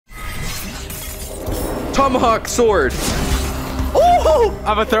tomahawk sword. Oh!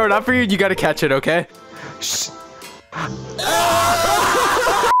 I'm gonna throw it up for you. You gotta catch it, okay? Shh.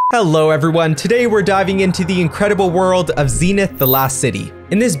 Hello everyone, today we're diving into the incredible world of Zenith, the Last City.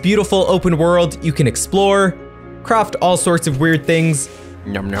 In this beautiful open world, you can explore, craft all sorts of weird things,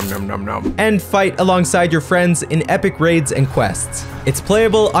 Nom nom nom nom nom. and fight alongside your friends in epic raids and quests. It's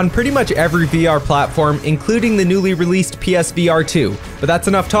playable on pretty much every VR platform, including the newly released PSVR 2. But that's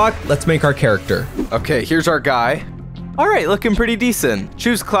enough talk, let's make our character. Okay, here's our guy. All right, looking pretty decent.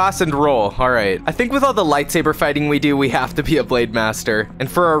 Choose class and role. All right, I think with all the lightsaber fighting we do, we have to be a blade master. And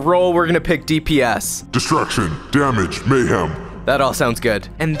for our role, we're gonna pick DPS. Destruction, damage, mayhem. That all sounds good.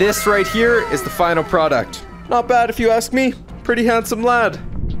 And this right here is the final product. Not bad if you ask me. Pretty handsome lad.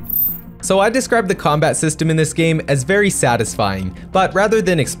 So I describe the combat system in this game as very satisfying, but rather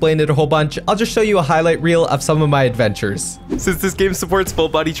than explain it a whole bunch, I'll just show you a highlight reel of some of my adventures. Since this game supports full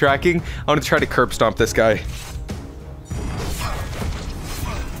body tracking, I want to try to curb stomp this guy.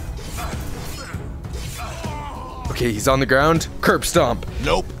 Okay, he's on the ground. Curb stomp.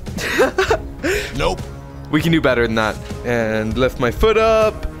 Nope. Nope. We can do better than that. And lift my foot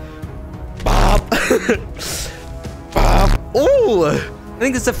up. Bop. Bop. Oh, I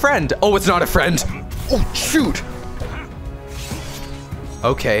think it's a friend. Oh, it's not a friend. Oh, shoot.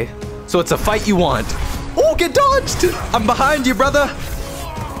 Okay, so it's a fight you want. Oh, get dodged. I'm behind you, brother.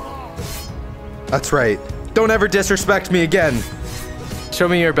 That's right. Don't ever disrespect me again. Show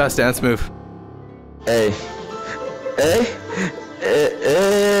me your best dance move. Hey. Hey. Hey!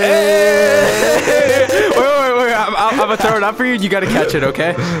 Wait. I'm gonna throw it up for you. You gotta catch it,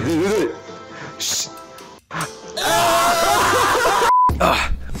 okay? Shh.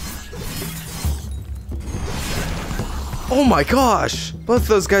 Oh my gosh! Both of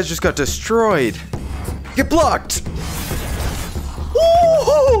those guys just got destroyed. Get blocked!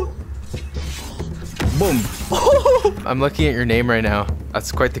 Woo! Boom. I'm looking at your name right now.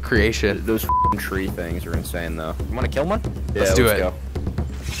 That's quite the creation. Those tree things are insane, though. You want to kill one? Yeah, Let's do it. Go.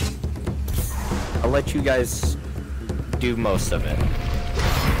 I'll let you guys do most of it.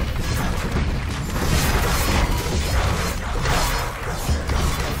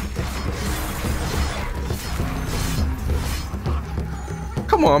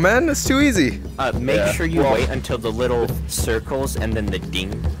 Come on, man. It's too easy. Make sure you wait until the little circles and then the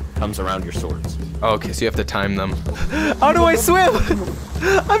ding comes around your swords. Oh, okay, so you have to time them. How do I swim?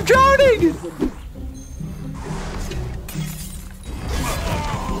 I'm drowning!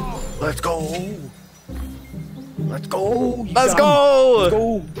 Let's go! Let's go! Let's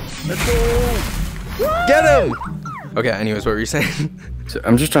go! Let's go! Get him! Okay, anyways, what were you saying? So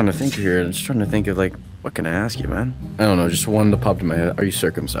I'm just trying to think here. I'm just trying to think of, like, what can I ask you, man? I don't know, just one that popped in my head. Are you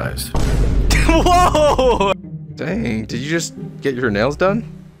circumcised? Whoa! Dang, did you just get your nails done?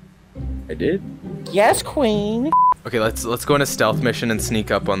 I did. Yes, queen! Okay, let's go on a stealth mission and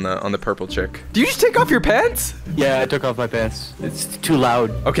sneak up on the purple chick. Do you just take off your pants? Yeah, I took off my pants. It's too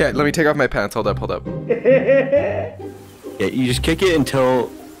loud. Okay, let me take off my pants. Hold up. Yeah, you just kick it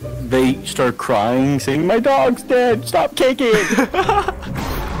until they start crying, saying, "My dog's dead, stop kicking!"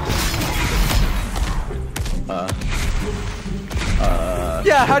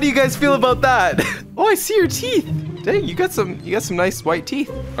 Yeah, how do you guys feel about that? Oh, I see your teeth. Dang, you got some nice white teeth.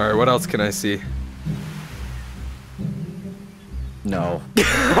 All right, what else can I see? No.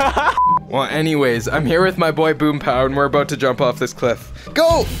 Well, anyways, I'm here with my boy Boom Pow, and we're about to jump off this cliff.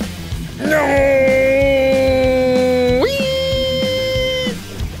 Go! No! Whee!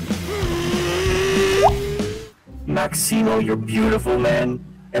 Maximo, you're beautiful, man.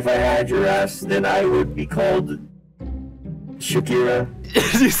 If I had your ass, then I would be called Shakira.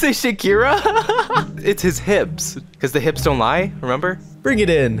 Did you say Shakira? It's his hips, because the hips don't lie, remember? Bring it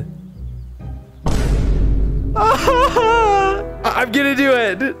in. I'm gonna do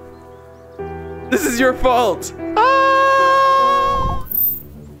it. This is your fault.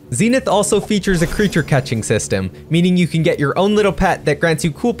 Zenith also features a creature catching system, meaning you can get your own little pet that grants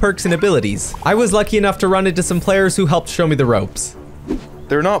you cool perks and abilities. I was lucky enough to run into some players who helped show me the ropes.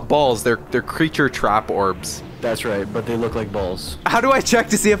 They're not balls, they're creature trap orbs. That's right, but they look like balls. How do I check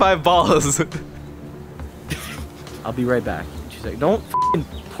to see if I have balls? I'll be right back. She's like, don't f***ing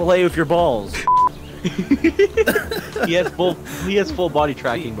play with your balls. He has full body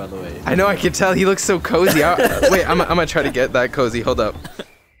tracking, by the way. I know, I can tell he looks so cozy. Wait, I'm gonna try to get that cozy. Hold up.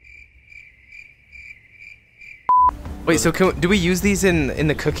 Wait, so do we use these in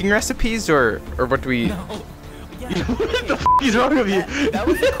the cooking recipes or what do we? No. What the f*** is wrong with you? That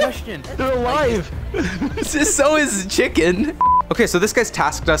was the question. They're alive. So is chicken. Okay, so this guy's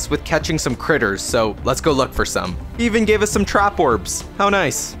tasked us with catching some critters, so let's go look for some. He even gave us some trap orbs. How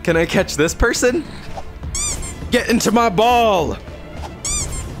nice. Can I catch this person? Get into my ball!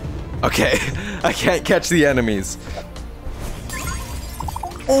 Okay, I can't catch the enemies.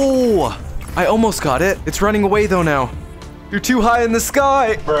 Oh, I almost got it. It's running away though now. You're too high in the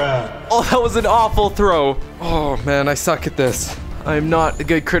sky. Bruh. Oh, that was an awful throw. Oh man, I suck at this. I'm not a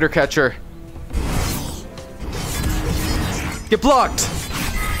good critter catcher. Get blocked.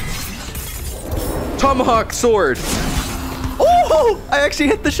 Tomahawk sword. Oh, I actually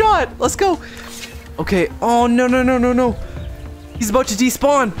hit the shot. Let's go. Okay. Oh, no, no, no, no, no. He's about to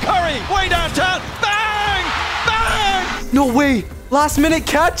despawn. Hurry! Way downtown! Bang! Bang! No way. Last minute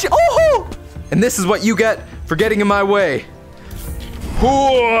catch. Oh! And this is what you get for getting in my way.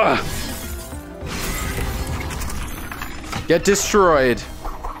 Whoa. Get destroyed.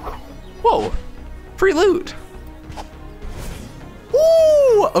 Whoa. Free loot.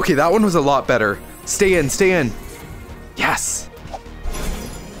 Ooh. Okay, that one was a lot better. Stay in, stay in. Yes.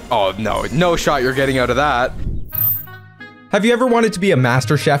 Oh, no. No shot you're getting out of that. Have you ever wanted to be a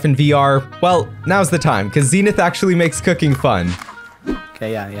master chef in VR? Well, now's the time, because Zenith actually makes cooking fun.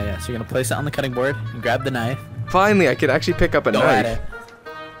 Okay, yeah. So you're gonna place it on the cutting board and grab the knife. Finally, I could actually pick up a Go at knife. it.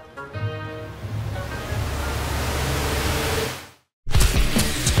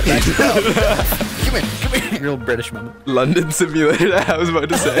 Come here. Real British moment. London Simulator, I was about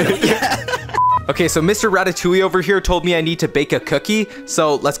to say. Okay, so Mr. Ratatouille over here told me I need to bake a cookie,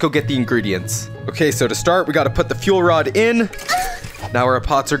 so let's go get the ingredients. Okay, so to start, we gotta put the fuel rod in. Now our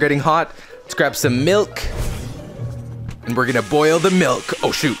pots are getting hot. Let's grab some milk. And we're gonna boil the milk.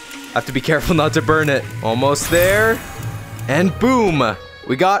 Oh shoot, I have to be careful not to burn it. Almost there. And boom,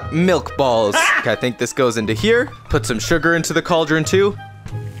 we got milk balls. Okay, I think this goes into here. Put some sugar into the cauldron too.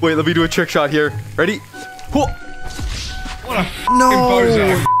 Wait, let me do a trick shot here. Ready? Whoa. No!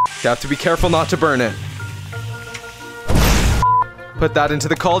 You have to be careful not to burn it. Put that into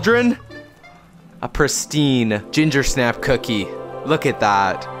the cauldron. A pristine ginger snap cookie. Look at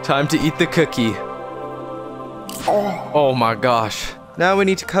that. Time to eat the cookie. Oh my gosh. Now we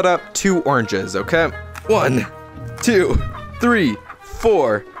need to cut up 2 oranges, okay? 1, 2, 3,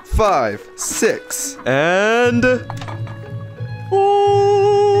 4, 5, 6. And...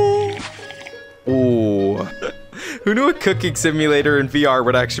 Ooh. Ooh. Who knew a cooking simulator in VR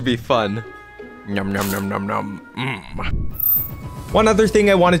would actually be fun? Yum, yum, yum, yum, yum. One other thing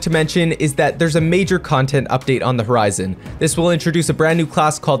I wanted to mention is that there's a major content update on the horizon. This will introduce a brand new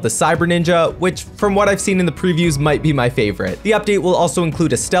class called the Cyber Ninja, which from what I've seen in the previews might be my favorite. The update will also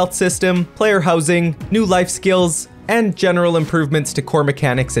include a stealth system, player housing, new life skills, and general improvements to core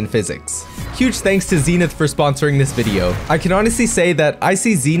mechanics and physics. Huge thanks to Zenith for sponsoring this video. I can honestly say that I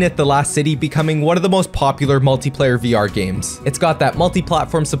see Zenith The Last City becoming one of the most popular multiplayer VR games. It's got that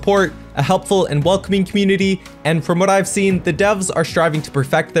multi-platform support, a helpful and welcoming community, and from what I've seen, the devs are striving to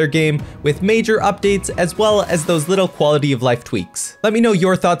perfect their game with major updates as well as those little quality of life tweaks. Let me know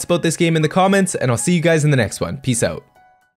your thoughts about this game in the comments, and I'll see you guys in the next one. Peace out.